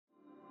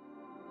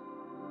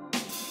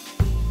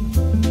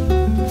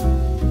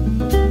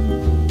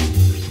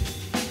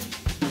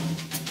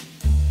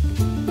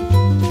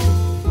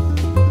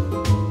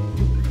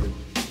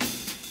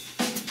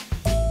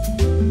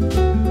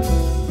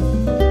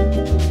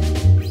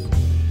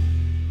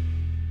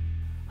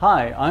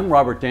Hi, I'm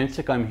Robert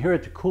Dancik. I'm here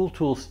at the Cool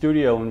Tool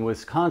Studio in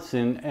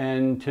Wisconsin,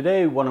 and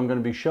today what I'm going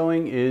to be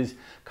showing is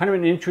kind of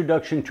an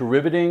introduction to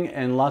riveting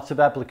and lots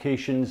of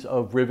applications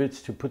of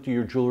rivets to put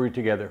your jewelry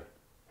together.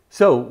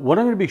 So what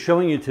I'm going to be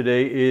showing you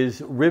today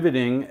is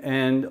riveting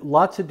and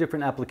lots of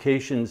different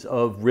applications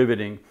of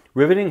riveting.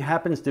 Riveting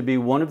happens to be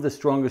one of the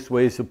strongest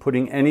ways of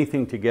putting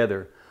anything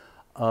together.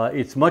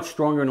 It's much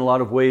stronger in a lot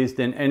of ways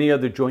than any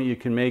other joint you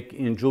can make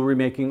in jewelry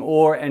making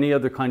or any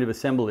other kind of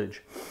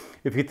assemblage.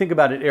 If you think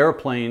about it,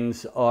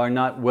 airplanes are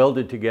not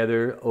welded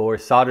together or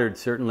soldered,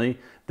 certainly.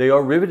 They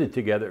are riveted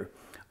together.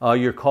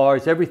 Your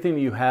cars, everything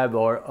that you have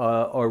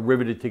are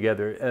riveted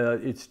together.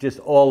 It's just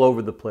all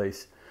over the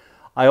place.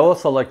 I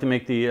also like to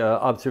make the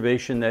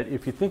observation that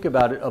if you think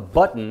about it, a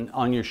button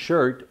on your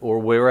shirt or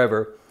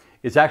wherever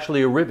is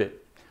actually a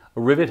rivet.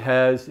 A rivet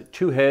has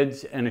two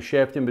heads and a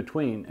shaft in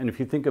between. And if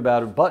you think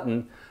about a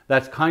button,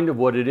 that's kind of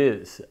what it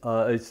is.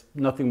 It's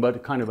nothing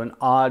but kind of an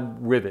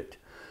odd rivet.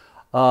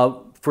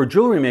 For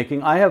jewelry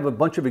making, I have a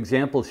bunch of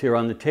examples here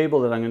on the table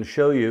that I'm going to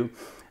show you.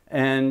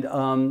 And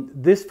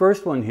this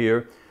first one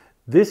here,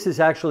 this is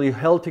actually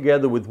held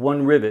together with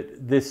one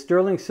rivet. This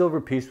sterling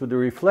silver piece with the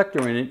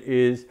reflector in it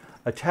is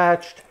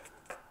attached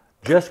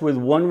just with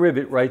one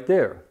rivet right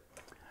there.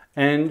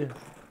 And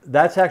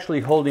that's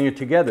actually holding it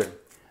together.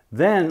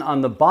 Then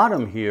on the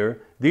bottom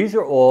here, these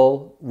are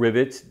all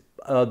rivets.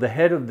 The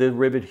head of the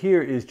rivet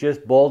here is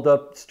just balled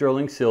up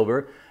sterling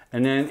silver,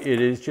 and then it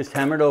is just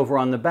hammered over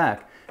on the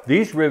back.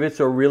 These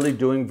rivets are really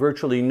doing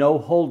virtually no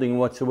holding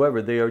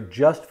whatsoever. They are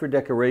just for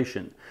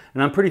decoration.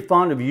 And I'm pretty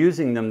fond of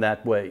using them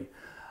that way.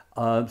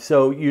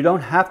 So you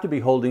don't have to be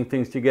holding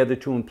things together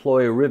to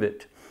employ a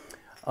rivet.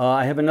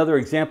 I have another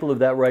example of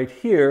that right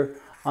here.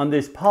 On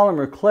this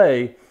polymer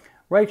clay,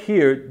 right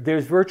here,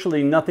 there's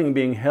virtually nothing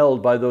being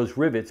held by those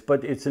rivets,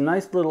 but it's a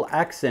nice little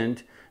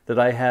accent that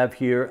I have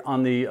here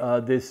on the,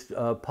 this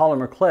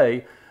polymer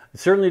clay. It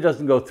certainly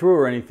doesn't go through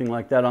or anything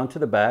like that onto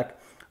the back,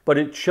 but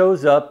it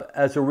shows up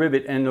as a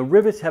rivet, and the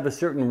rivets have a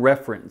certain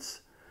reference.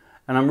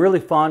 And I'm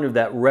really fond of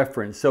that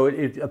reference. So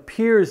it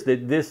appears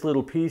that this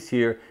little piece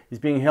here is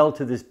being held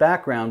to this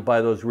background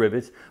by those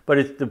rivets,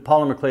 but the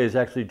polymer clay is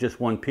actually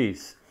just one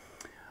piece.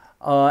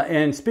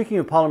 And speaking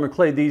of polymer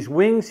clay, these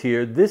wings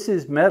here, this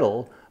is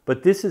metal,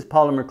 but this is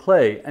polymer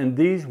clay, and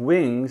these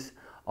wings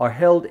are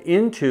held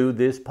into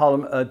this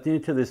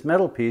into this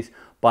metal piece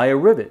by a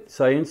rivet.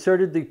 So I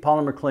inserted the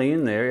polymer clay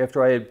in there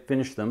after I had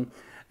finished them,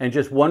 and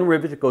just one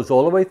rivet that goes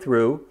all the way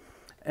through.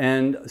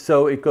 And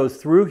so it goes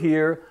through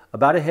here,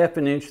 about a ½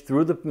 an inch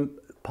through the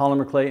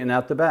polymer clay and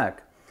out the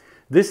back.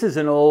 This is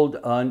an old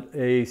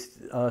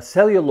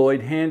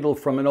celluloid handle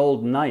from an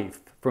old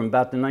knife from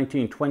about the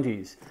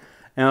 1920s.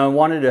 And I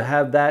wanted to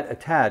have that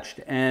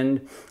attached.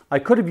 And I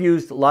could have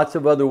used lots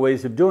of other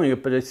ways of doing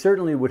it, but it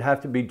certainly would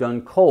have to be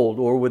done cold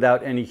or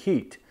without any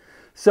heat.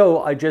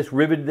 So I just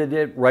riveted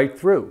it right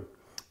through.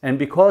 And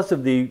because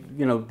of the,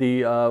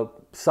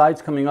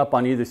 sides coming up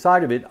on either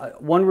side of it,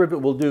 one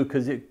rivet will do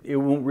because it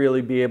won't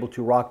really be able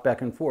to rock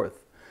back and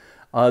forth.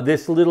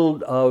 This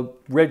little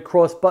red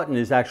cross button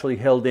is actually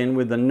held in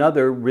with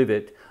another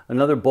rivet,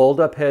 another balled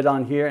up head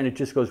on here, and it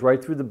just goes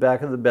right through the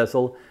back of the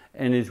bezel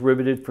and is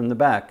riveted from the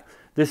back.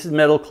 This is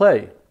metal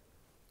clay.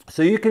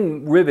 So you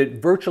can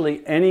rivet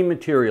virtually any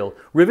material.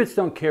 Rivets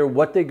don't care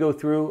what they go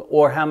through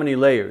or how many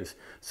layers.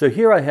 So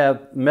here I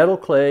have metal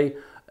clay,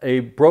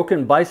 a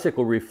broken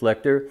bicycle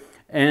reflector,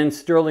 and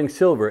sterling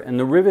silver, and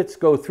the rivets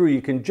go through.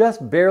 You can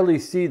just barely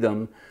see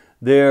them.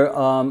 They're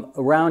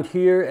around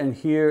here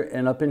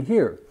and up in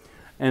here.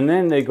 And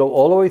then they go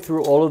all the way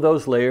through all of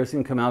those layers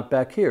and come out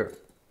back here.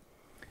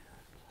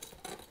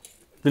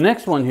 The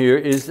next one here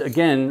is,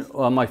 again,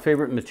 my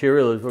favorite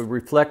material is a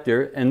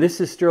reflector, and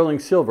this is sterling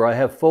silver. I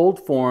have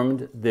fold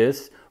formed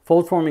this.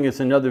 Fold forming is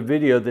another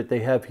video that they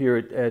have here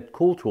at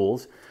Cool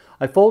Tools.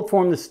 I fold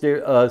formed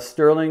the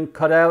sterling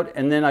cutout,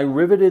 and then I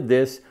riveted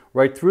this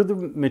right through the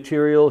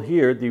material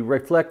here, the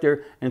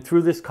reflector, and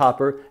through this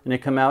copper, and they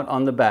come out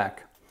on the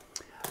back.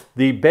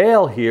 The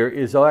bail here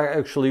is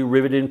actually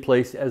riveted in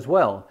place as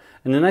well.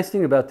 And the nice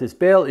thing about this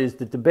bail is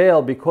that the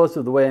bail, because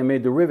of the way I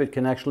made the rivet,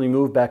 can actually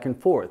move back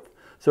and forth.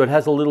 So it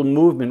has a little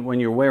movement when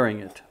you're wearing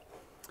it.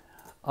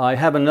 I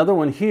have another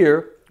one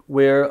here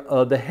where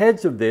the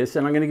heads of this,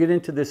 and I'm going to get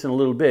into this in a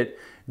little bit,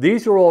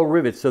 these are all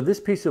rivets. So this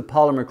piece of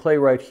polymer clay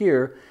right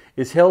here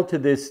is held to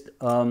this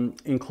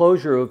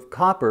enclosure of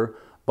copper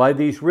by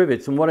these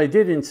rivets. And what I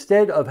did,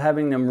 instead of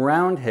having them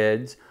round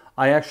heads,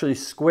 I actually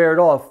squared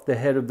off the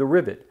head of the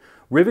rivet.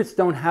 Rivets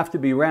don't have to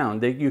be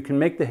round. You can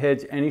make the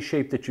heads any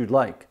shape that you'd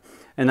like.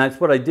 And that's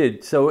what I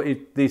did. So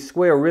the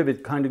square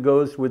rivet kind of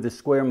goes with the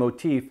square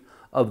motif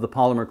of the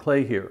polymer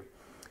clay here.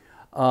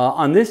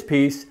 On this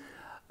piece,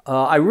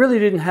 I really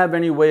didn't have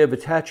any way of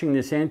attaching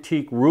this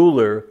antique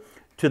ruler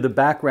to the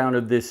background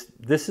of this.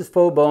 This is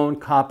faux bone,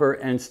 copper,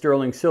 and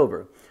sterling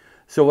silver.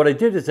 So what I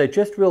did is I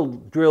just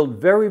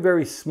drilled very,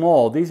 very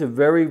small. These are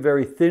very,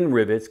 very thin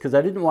rivets because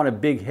I didn't want a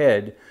big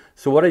head.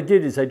 So what I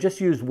did is I just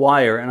used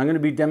wire, and I'm going to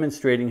be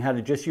demonstrating how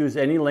to just use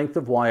any length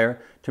of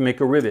wire to make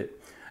a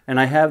rivet. And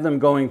I have them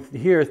going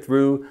here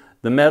through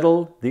the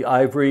metal, the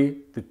ivory,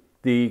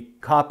 the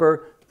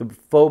copper, the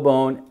faux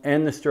bone,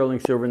 and the sterling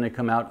silver, and they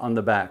come out on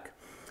the back.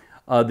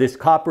 This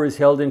copper is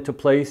held in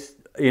place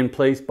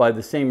by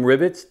the same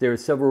rivets. There are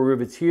several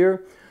rivets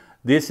here.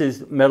 This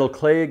is metal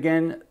clay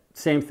again,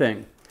 same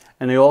thing.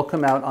 And they all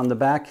come out on the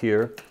back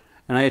here.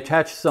 And I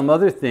attached some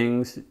other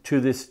things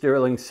to this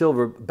sterling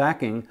silver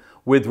backing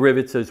with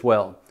rivets as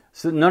well.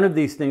 So none of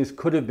these things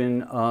could have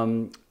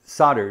been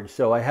soldered,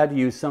 so I had to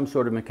use some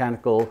sort of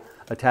mechanical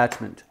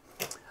attachment.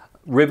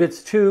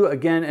 Rivets too,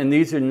 again, and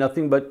these are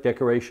nothing but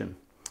decoration.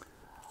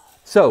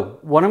 So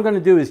what I'm going to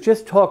do is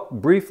just talk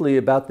briefly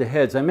about the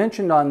heads. I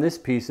mentioned on this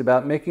piece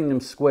about making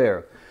them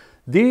square.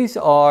 These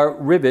are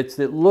rivets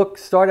that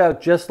start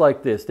out just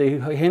like this. They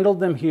handled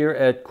them here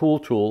at Cool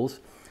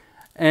Tools,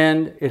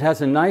 and it has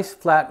a nice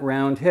flat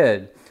round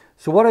head.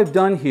 So what I've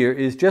done here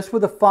is just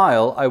with a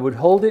file, I would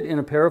hold it in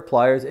a pair of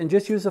pliers and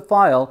just use a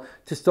file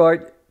to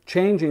start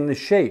changing the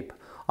shape.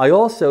 I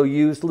also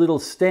used little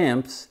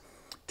stamps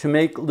to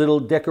make little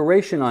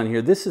decoration on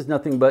here. This is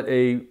nothing but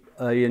a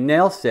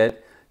nail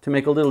set to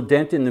make a little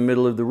dent in the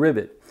middle of the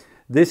rivet.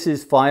 This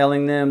is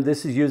filing them.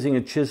 This is using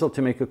a chisel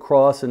to make a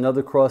cross,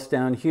 another cross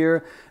down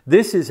here.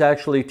 This is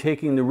actually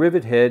taking the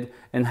rivet head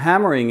and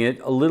hammering it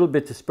a little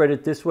bit to spread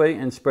it this way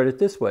and spread it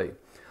this way.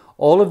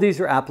 All of these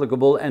are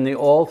applicable, and they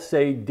all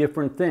say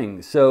different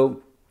things.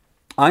 So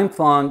I'm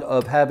fond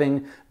of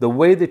having the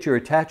way that you're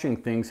attaching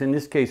things, in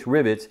this case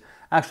rivets,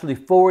 actually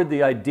forward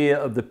the idea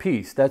of the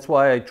piece. That's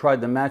why I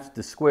tried to match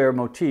the square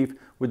motif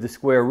with the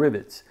square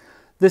rivets.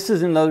 This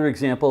is another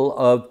example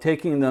of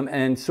taking them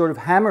and sort of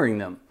hammering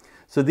them.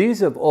 So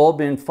these have all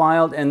been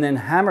filed and then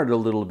hammered a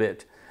little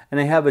bit, and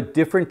they have a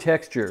different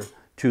texture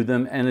to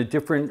them and a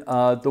different,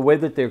 the way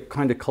that they're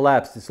kind of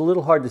collapsed. It's a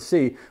little hard to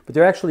see, but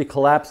they're actually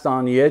collapsed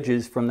on the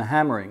edges from the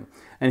hammering.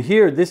 And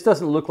here, this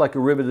doesn't look like a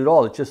rivet at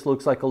all. It just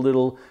looks like a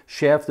little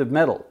shaft of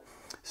metal.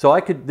 So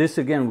this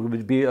again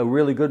would be a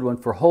really good one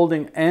for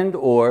holding and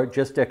or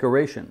just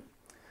decoration.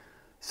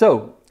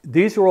 So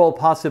these are all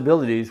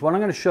possibilities. What I'm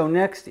going to show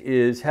next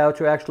is how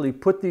to actually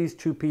put these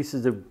two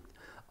pieces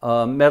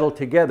of metal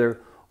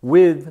together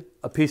with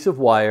a piece of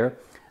wire.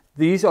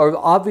 These are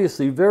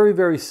obviously very,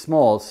 very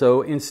small.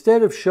 So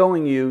instead of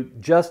showing you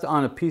just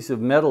on a piece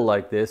of metal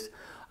like this,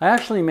 I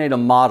actually made a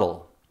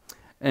model.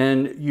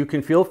 And you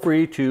can feel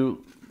free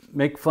to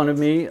make fun of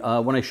me.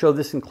 When I show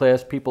this in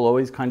class, people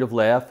always kind of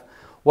laugh.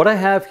 What I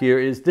have here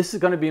is, this is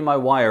going to be my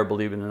wire,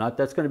 believe it or not.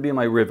 That's going to be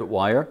my rivet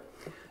wire.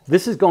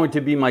 This is going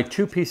to be my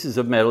two pieces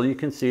of metal. You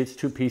can see it's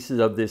two pieces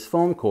of this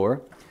foam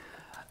core.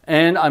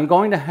 And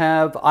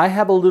I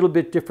have a little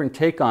bit different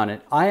take on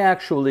it. I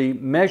actually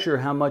measure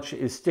how much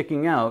is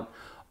sticking out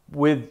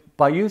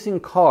by using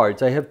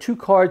cards. I have two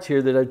cards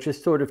here that I've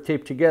just sort of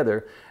taped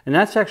together. And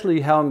that's actually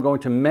how I'm going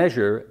to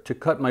measure to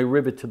cut my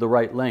rivet to the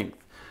right length.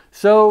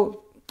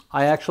 So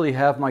I actually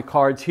have my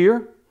cards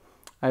here.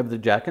 I have the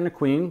Jack and the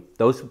Queen.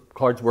 Those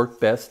cards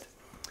work best.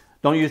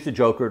 Don't use the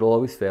Joker, it'll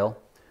always fail.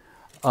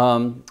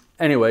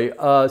 Anyway,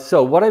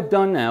 so what I've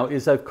done now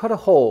is I've cut a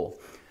hole.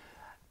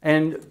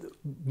 And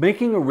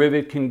making a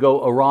rivet can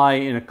go awry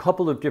in a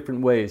couple of different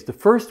ways. The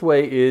first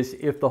way is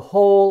if the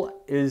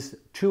hole is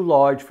too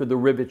large for the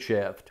rivet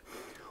shaft.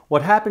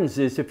 What happens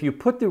is if you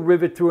put the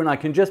rivet through, and I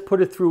can just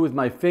put it through with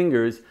my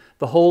fingers,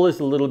 the hole is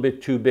a little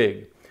bit too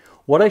big.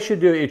 What I should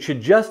do, it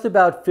should just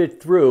about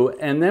fit through,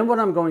 and then what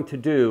I'm going to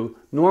do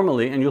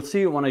normally, and you'll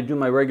see it when I do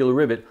my regular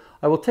rivet,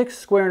 I will take a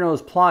square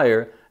nose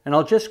plier and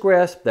I'll just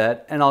grasp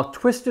that and I'll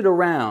twist it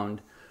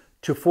around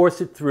to force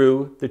it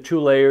through the 2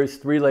 layers,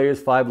 3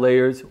 layers, 5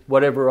 layers,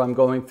 whatever I'm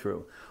going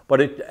through.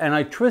 And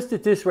I twist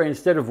it this way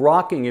instead of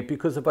rocking it,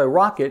 because if I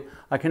rock it,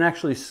 I can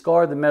actually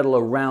scar the metal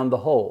around the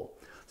hole.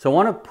 So I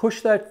want to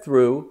push that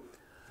through.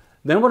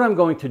 Then what I'm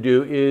going to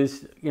do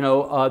is,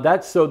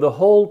 so the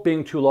hole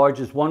being too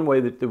large is one way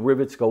that the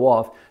rivets go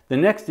off. The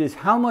next is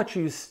how much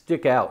you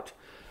stick out.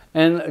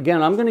 And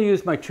again, I'm going to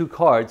use my 2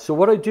 cards. So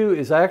what I do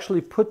is I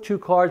actually put 2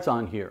 cards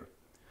on here.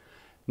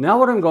 Now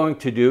what I'm going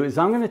to do is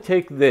I'm going to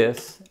take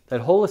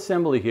that whole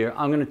assembly here,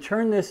 I'm going to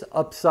turn this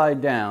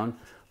upside down,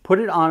 put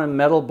it on a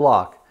metal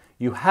block.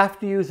 You have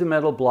to use a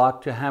metal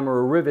block to hammer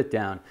a rivet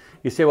down.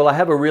 You say, well, I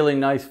have a really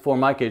nice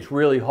Formica, it's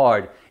really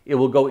hard. It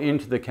will go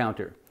into the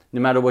counter,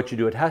 no matter what you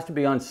do. It has to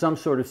be on some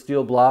sort of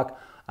steel block,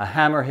 a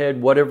hammerhead,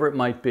 whatever it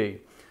might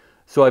be.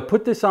 So I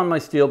put this on my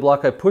steel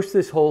block, I push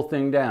this whole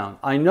thing down.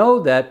 I know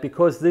that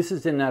because this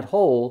is in that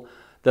hole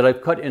that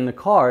I've cut in the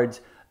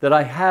cards, that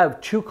I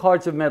have 2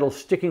 cards of metal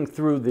sticking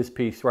through this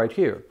piece right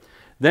here.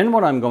 Then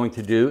what I'm going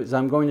to do is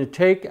I'm going to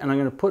take and I'm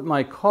going to put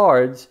my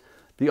cards,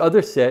 the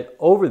other set,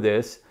 over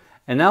this.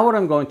 And now what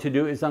I'm going to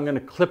do is I'm going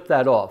to clip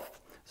that off.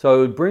 So I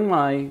would bring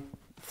my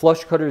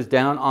flush cutters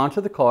down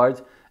onto the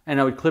cards and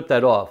I would clip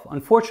that off.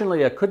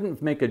 Unfortunately, I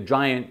couldn't make a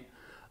giant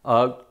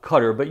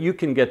cutter, but you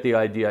can get the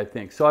idea, I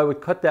think. So I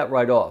would cut that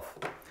right off.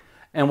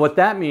 And what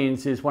that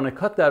means is when I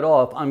cut that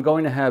off, I'm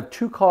going to have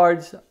 2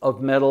 cards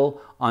of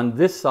metal on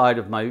this side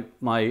of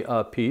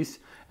my piece,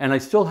 and I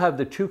still have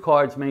the 2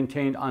 cards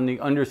maintained on the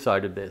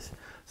underside of this.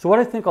 So what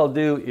I think I'll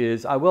do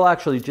is I will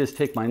actually just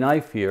take my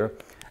knife here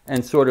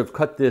and sort of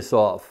cut this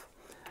off.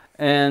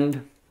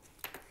 And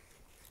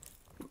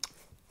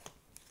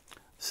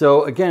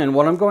so again,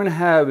 what I'm going to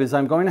have is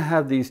I'm going to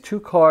have these 2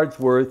 cards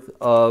worth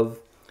of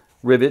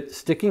rivet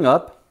sticking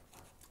up.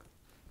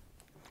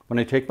 When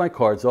I take my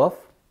cards off,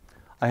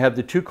 I have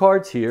the 2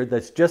 cards here.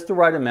 That's just the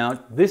right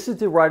amount. This is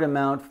the right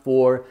amount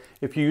for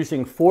if you're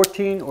using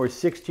 14 or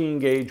 16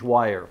 gauge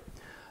wire.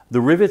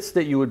 The rivets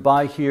that you would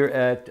buy here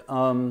at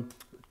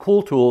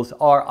Cool Tools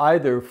are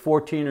either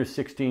 14 or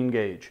 16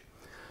 gauge.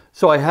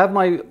 So I have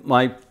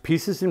my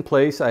pieces in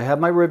place. I have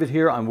my rivet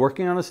here. I'm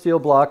working on a steel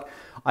block.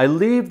 I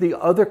leave the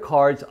other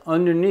cards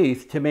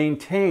underneath to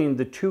maintain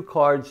the 2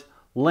 cards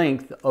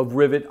length of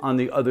rivet on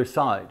the other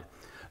side.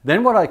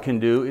 Then what I can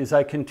do is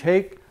I can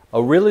take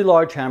a really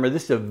large hammer.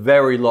 This is a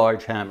very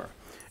large hammer.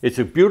 It's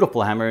a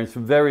beautiful hammer. It's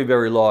very,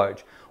 very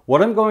large.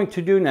 What I'm going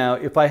to do now,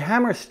 if I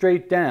hammer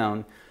straight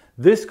down,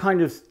 this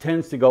kind of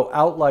tends to go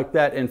out like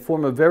that and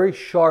form a very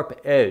sharp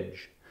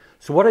edge.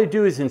 So what I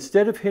do is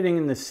instead of hitting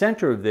in the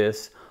center of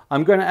this,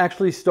 I'm going to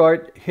actually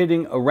start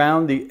hitting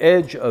around the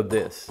edge of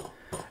this.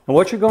 And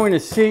what you're going to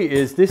see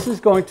is this is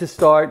going to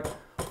start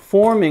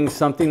forming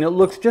something that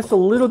looks just a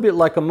little bit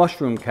like a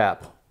mushroom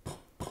cap.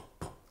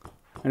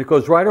 And it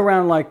goes right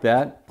around like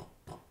that.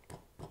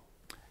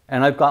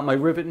 And I've got my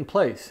rivet in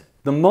place.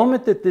 The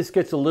moment that this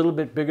gets a little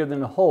bit bigger than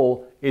the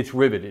hole, it's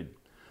riveted.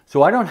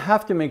 So I don't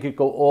have to make it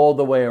go all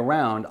the way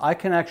around. I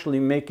can actually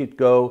make it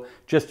go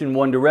just in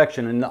one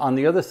direction. And on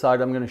the other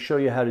side, I'm going to show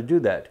you how to do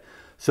that.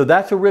 So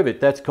that's a rivet.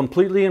 That's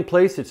completely in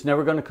place. It's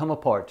never going to come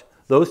apart.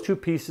 Those 2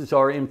 pieces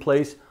are in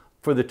place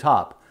for the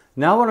top.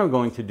 Now what I'm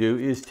going to do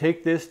is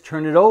take this,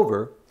 turn it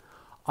over.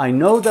 I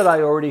know that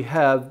I already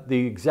have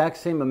the exact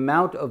same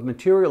amount of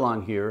material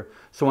on here.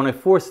 So when I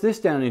force this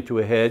down into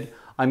a head,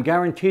 I'm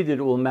guaranteed that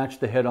it will match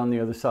the head on the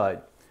other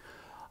side.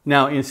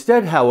 Now,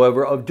 instead,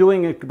 however, of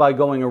doing it by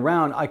going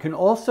around, I can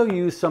also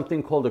use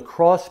something called a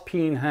cross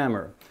peen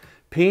hammer.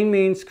 Peen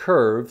means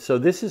curved, so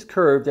this is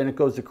curved and it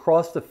goes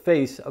across the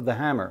face of the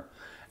hammer.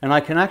 And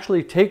I can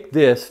actually take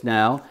this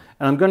now,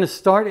 and I'm going to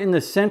start in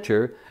the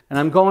center, and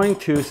I'm going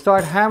to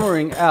start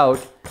hammering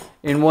out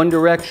in one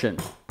direction.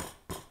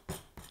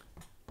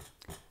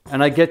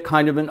 And I get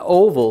kind of an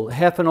oval,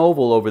 half an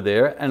oval over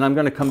there, and I'm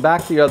going to come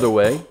back the other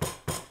way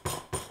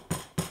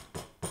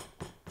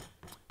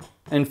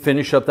and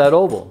finish up that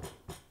oval.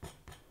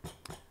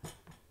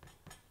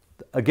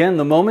 Again,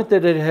 the moment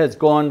that it has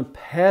gone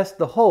past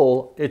the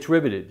hole, it's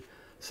riveted.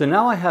 So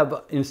now I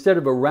have, instead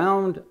of a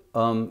round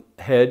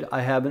head,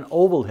 I have an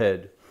oval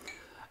head.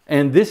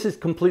 And this is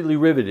completely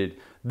riveted.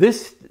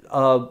 This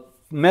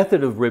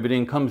method of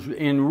riveting comes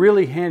in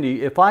really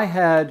handy. If I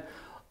had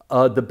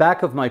the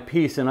back of my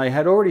piece and I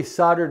had already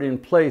soldered in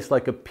place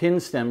like a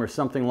pin stem or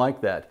something like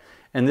that,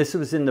 and this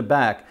was in the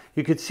back,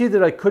 you could see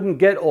that I couldn't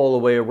get all the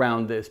way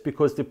around this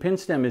because the pin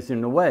stem is in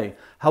the way.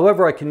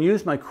 However, I can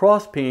use my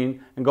cross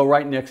peen and go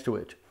right next to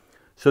it.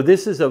 So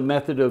this is a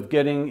method of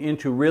getting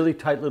into really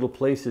tight little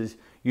places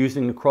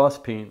using the cross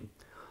peen.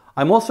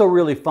 I'm also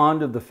really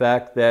fond of the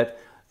fact that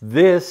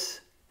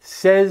this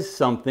says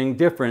something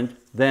different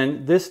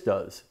than this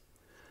does.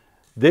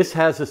 This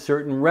has a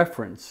certain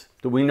reference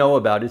that we know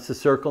about. It's a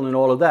circle and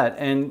all of that,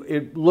 and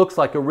it looks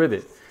like a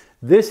rivet.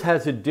 This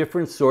has a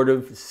different sort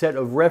of set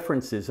of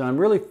references, and I'm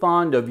really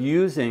fond of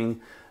using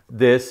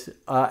this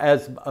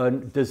as a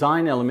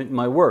design element in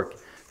my work.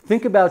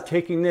 Think about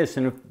taking this,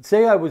 and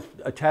say I was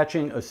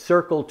attaching a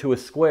circle to a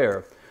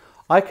square.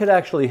 I could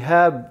actually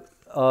have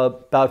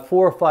about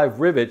 4 or 5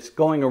 rivets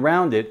going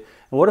around it.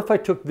 And what if I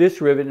took this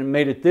rivet and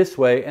made it this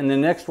way, and the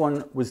next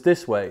one was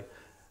this way?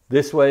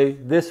 This way,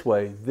 this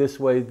way, this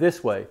way,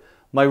 this way.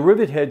 My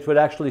rivet heads would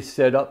actually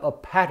set up a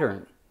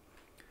pattern.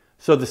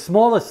 So the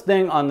smallest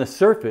thing on the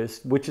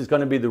surface, which is going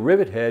to be the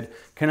rivet head,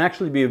 can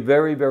actually be a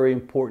very, very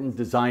important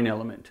design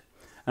element.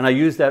 And I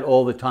use that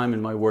all the time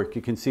in my work.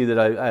 You can see that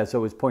as I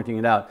was pointing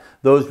it out,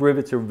 those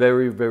rivets are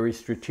very, very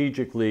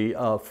strategically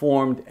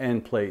formed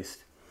and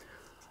placed.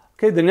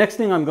 Okay, the next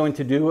thing I'm going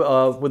to do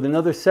with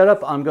another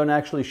setup, I'm going to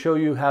actually show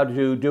you how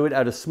to do it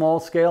at a small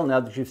scale now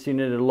that you've seen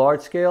it at a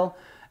large scale.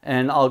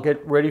 And I'll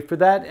get ready for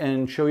that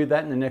and show you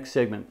that in the next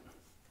segment.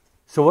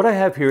 So what I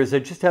have here is I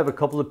just have a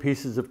couple of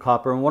pieces of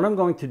copper, and what I'm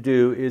going to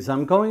do is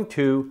I'm going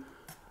to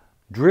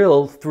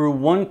drill through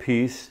one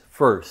piece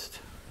first.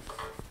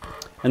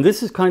 And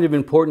this is kind of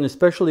important,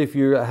 especially if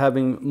you're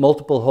having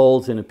multiple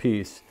holes in a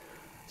piece.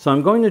 So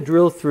I'm going to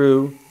drill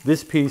through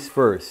this piece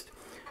first.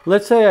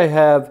 Let's say I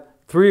have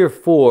 3 or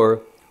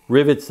 4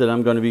 rivets that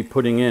I'm going to be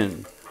putting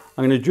in.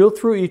 I'm going to drill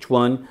through each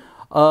one.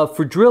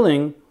 For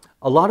drilling,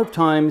 a lot of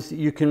times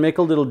you can make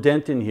a little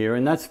dent in here,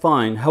 and that's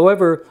fine.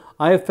 However,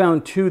 I have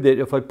found too that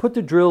if I put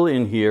the drill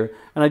in here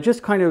and I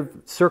just kind of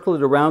circle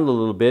it around a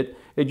little bit,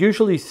 it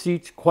usually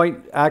seats quite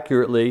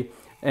accurately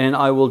and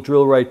I will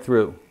drill right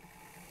through.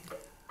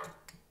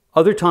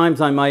 Other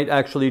times I might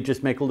actually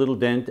just make a little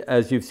dent,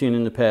 as you've seen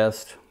in the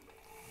past.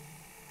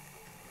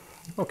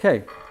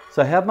 Okay,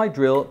 so I have my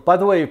drill. By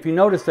the way, if you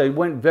noticed, I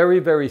went very,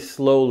 very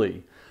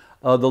slowly.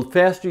 The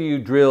faster you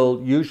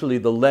drill, usually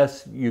the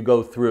less you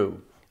go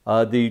through.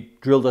 The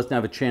drill doesn't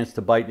have a chance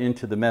to bite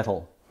into the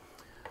metal.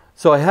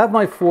 So I have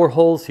my 4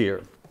 holes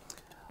here.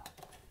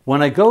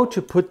 When I go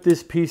to put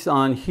this piece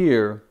on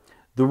here,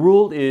 the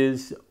rule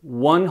is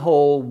 1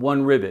 hole,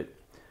 1 rivet.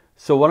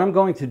 So what I'm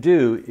going to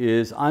do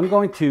is I'm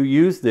going to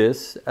use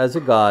this as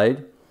a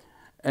guide,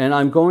 and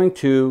I'm going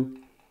to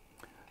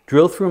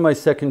drill through my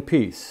second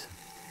piece.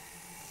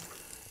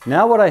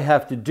 Now what I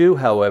have to do,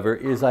 however,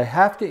 is I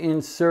have to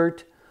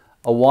insert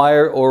a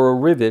wire or a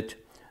rivet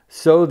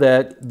so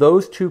that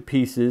those 2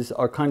 pieces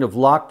are kind of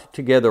locked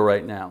together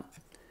right now.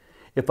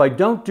 If I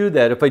don't do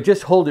that, if I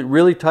just hold it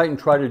really tight and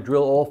try to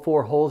drill all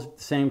 4 holes at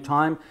the same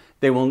time,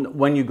 they will,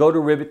 when you go to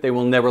rivet, they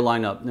will never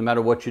line up, no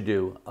matter what you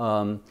do.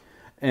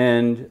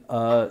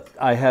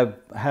 I have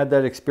had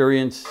that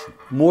experience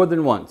more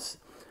than once.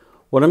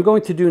 What I'm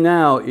going to do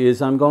now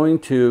is I'm going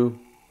to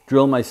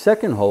drill my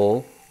second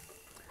hole,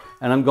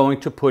 and I'm going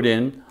to put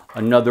in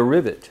another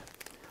rivet.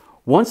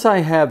 Once I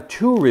have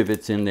 2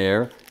 rivets in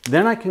there,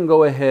 then I can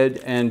go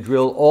ahead and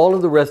drill all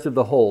of the rest of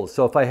the holes.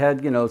 So if I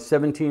had,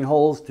 17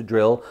 holes to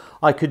drill,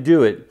 I could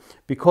do it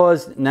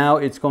because now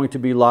it's going to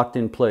be locked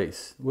in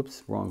place.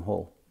 Whoops, wrong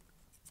hole.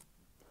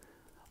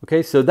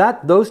 Okay, so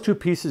those 2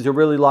 pieces are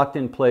really locked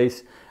in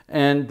place,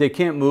 and they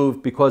can't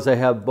move because I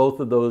have both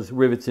of those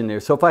rivets in there.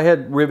 So if I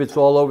had rivets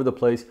all over the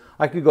place,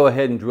 I could go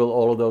ahead and drill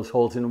all of those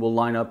holes, and it will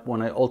line up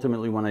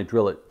ultimately when I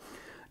drill it.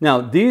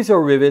 Now, these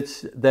are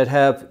rivets that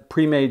have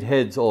pre-made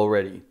heads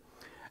already.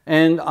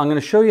 And I'm going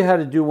to show you how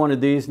to do one of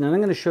these, and then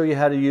I'm going to show you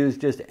how to use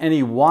just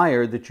any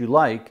wire that you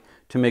like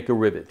to make a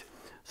rivet.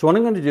 So what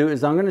I'm going to do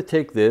is I'm going to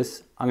take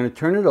this, I'm going to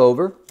turn it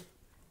over,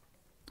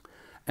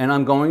 and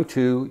I'm going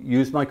to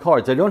use my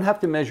cards. I don't have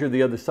to measure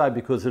the other side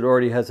because it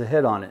already has a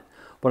head on it.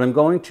 But I'm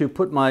going to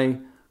put my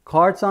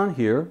cards on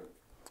here.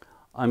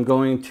 I'm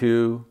going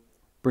to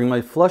bring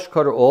my flush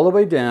cutter all the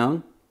way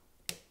down.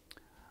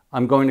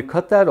 I'm going to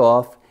cut that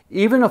off.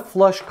 Even a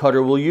flush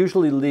cutter will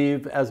usually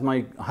leave, as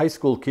my high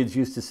school kids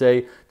used to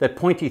say, that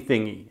pointy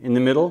thingy in the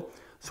middle.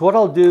 So what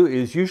I'll do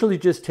is usually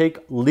just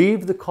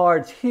leave the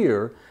cards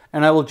here,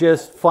 and I will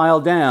just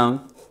file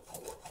down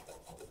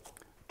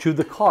to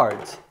the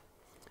cards.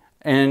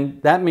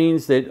 And that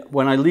means that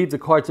when I leave the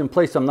cards in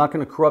place, I'm not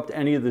going to corrupt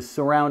any of the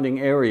surrounding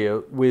area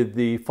with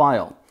the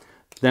file.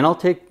 Then I'll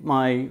take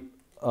my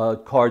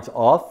cards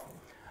off,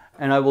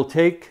 and I will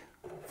take,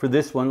 for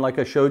this one, like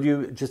I showed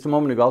you just a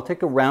moment ago, I'll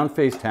take a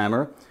round-faced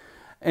hammer.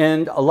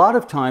 And a lot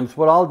of times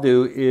what I'll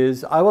do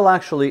is I will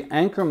actually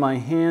anchor my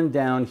hand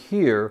down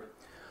here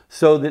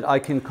so that I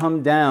can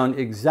come down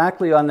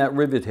exactly on that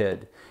rivet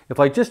head. If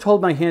I just hold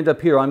my hand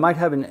up here, I might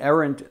have an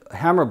errant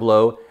hammer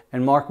blow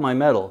and mark my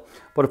metal.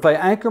 But if I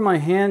anchor my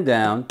hand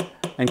down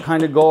and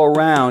kind of go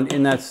around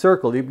in that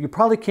circle, you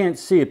probably can't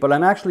see it, but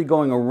I'm actually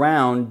going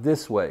around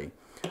this way.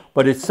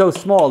 But it's so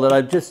small that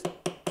I've just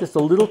a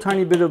little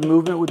tiny bit of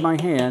movement with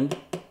my hand,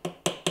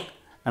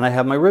 and I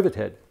have my rivet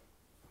head.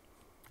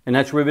 And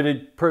that's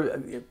riveted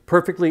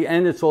perfectly,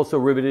 and it's also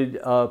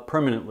riveted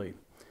permanently.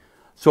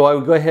 So I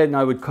would go ahead and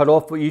I would cut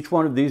off each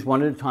one of these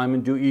one at a time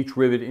and do each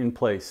rivet in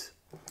place.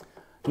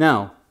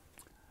 Now,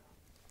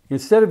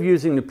 instead of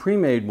using the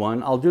pre-made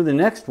one, I'll do the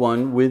next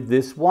one with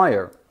this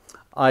wire.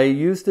 I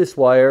used this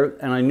wire,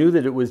 and I knew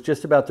that it was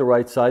just about the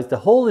right size. The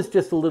hole is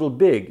just a little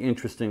big,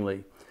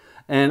 interestingly.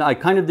 And I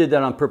kind of did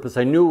that on purpose.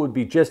 I knew it would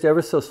be just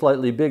ever so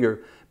slightly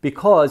bigger,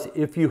 because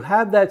if you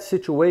have that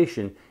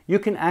situation, you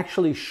can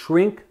actually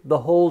shrink the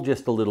hole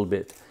just a little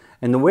bit.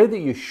 And the way that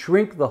you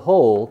shrink the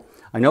hole,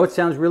 I know it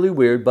sounds really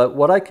weird, but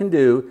what I can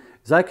do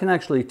is I can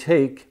actually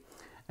take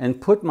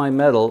and put my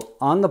metal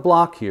on the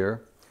block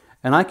here,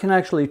 and I can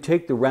actually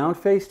take the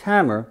round-faced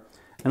hammer,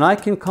 and I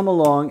can come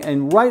along,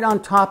 and right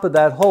on top of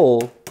that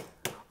hole,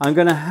 I'm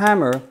going to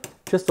hammer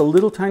just a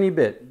little tiny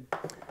bit.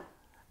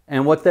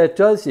 And what that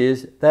does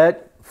is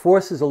that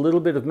forces a little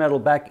bit of metal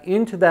back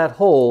into that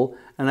hole,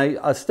 and I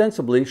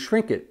ostensibly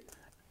shrink it.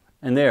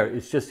 And there,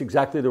 it's just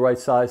exactly the right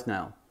size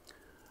now.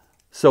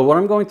 So what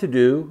I'm going to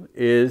do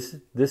is,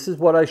 this is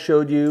what I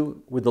showed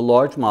you with the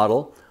large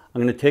model.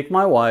 I'm going to take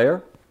my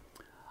wire.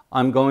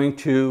 I'm going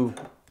to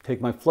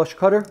take my flush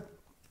cutter,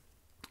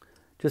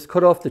 just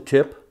cut off the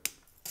tip.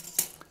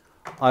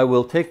 I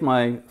will take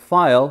my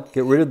file,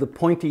 get rid of the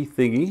pointy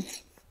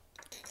thingy.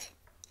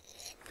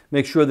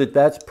 Make sure that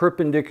that's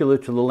perpendicular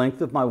to the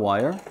length of my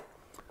wire.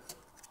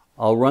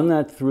 I'll run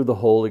that through the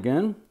hole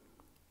again.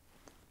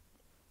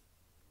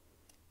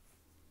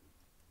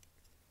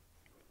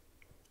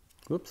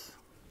 Oops.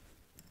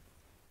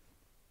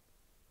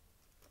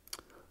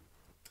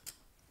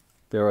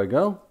 There I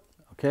go.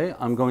 Okay,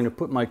 I'm going to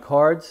put my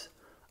cards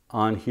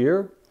on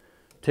here.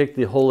 Take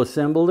the whole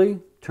assembly,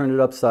 turn it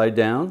upside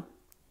down.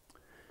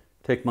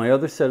 Take my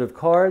other set of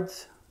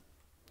cards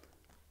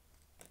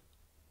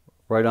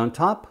right on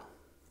top.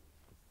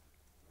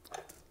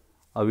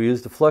 I'll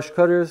use the flush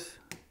cutters,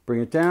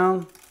 bring it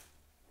down,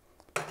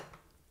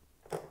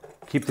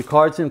 Keep the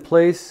cards in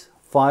place,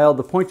 file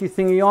the pointy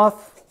thingy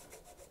off.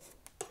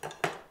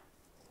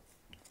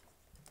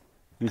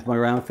 Use my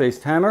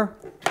round-faced hammer,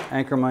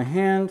 anchor my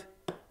hand.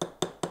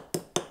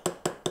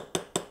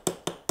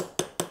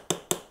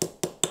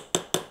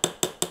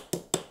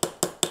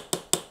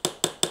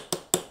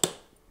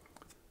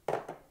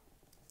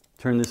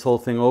 Turn this whole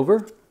thing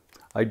over.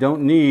 I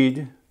don't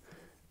need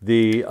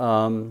the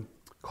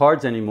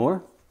cards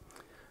anymore.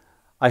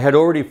 I had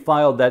already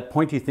filed that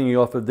pointy thingy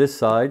off of this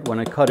side. When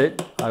I cut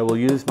it, I will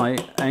use my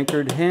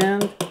anchored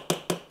hand,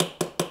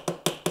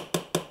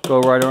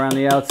 go right around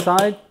the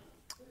outside,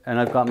 and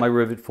I've got my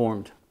rivet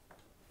formed.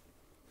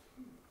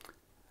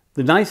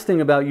 The nice thing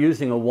about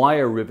using a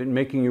wire rivet,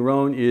 making your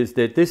own, is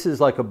that this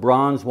is like a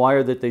bronze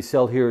wire that they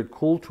sell here at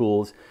Cool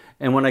Tools,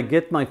 and when I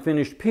get my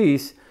finished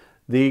piece,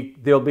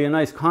 there'll be a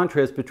nice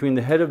contrast between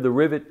the head of the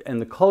rivet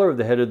and the color of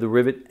the head of the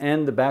rivet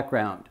and the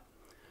background.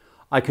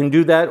 I can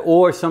do that,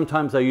 or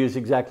sometimes I use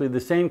exactly the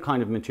same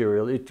kind of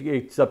material.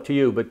 It's up to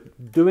you,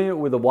 but doing it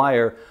with a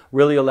wire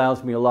really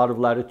allows me a lot of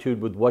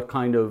latitude with what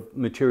kind of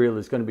material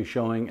is going to be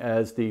showing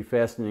as the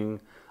fastening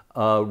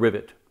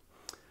rivet.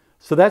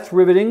 So that's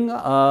riveting,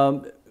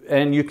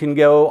 and you can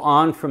go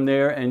on from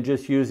there and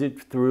just use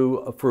it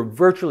for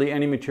virtually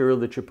any material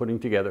that you're putting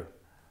together.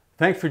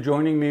 Thanks for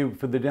joining me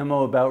for the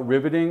demo about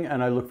riveting,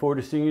 and I look forward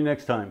to seeing you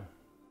next time.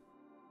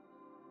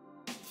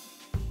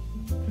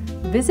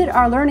 Visit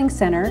our Learning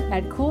Center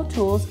at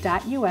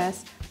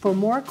cooltools.us for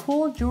more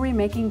cool jewelry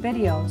making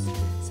videos.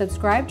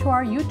 Subscribe to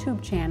our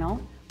YouTube channel,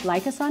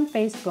 like us on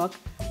Facebook,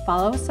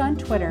 follow us on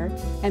Twitter,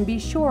 and be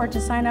sure to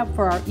sign up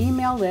for our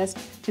email list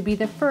to be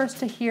the first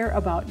to hear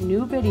about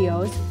new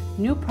videos,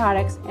 new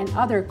products, and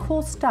other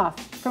cool stuff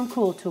from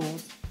Cool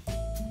Tools.